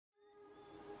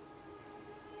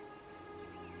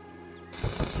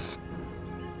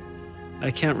I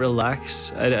can't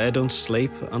relax. I don't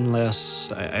sleep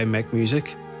unless I make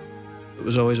music. It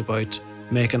was always about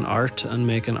making art and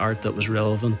making art that was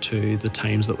relevant to the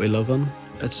times that we live in.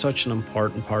 It's such an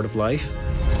important part of life.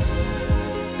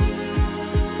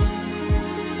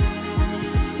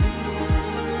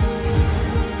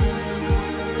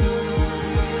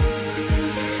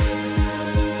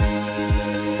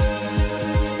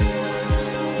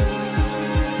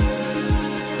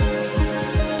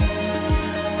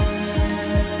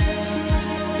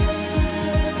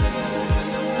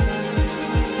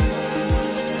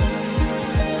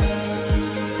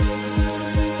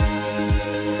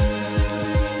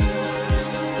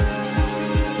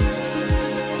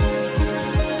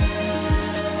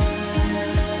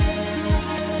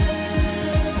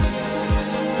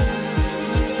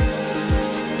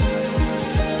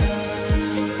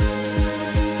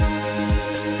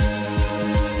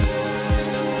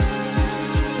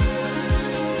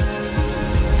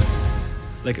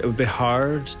 Like, it would be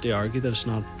hard to argue that it's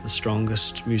not the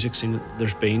strongest music scene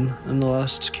there's been in the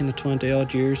last kind of 20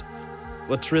 odd years.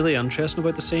 What's really interesting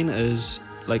about the scene is,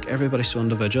 like, everybody's so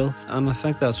individual, and I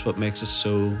think that's what makes it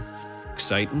so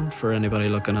exciting for anybody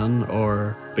looking in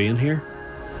or being here.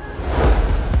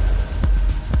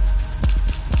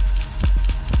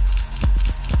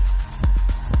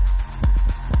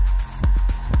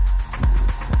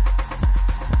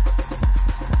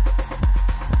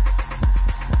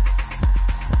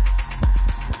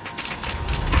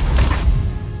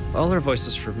 All Their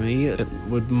Voices, for me, it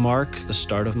would mark the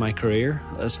start of my career.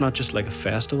 It's not just like a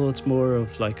festival, it's more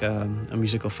of like a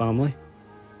musical family.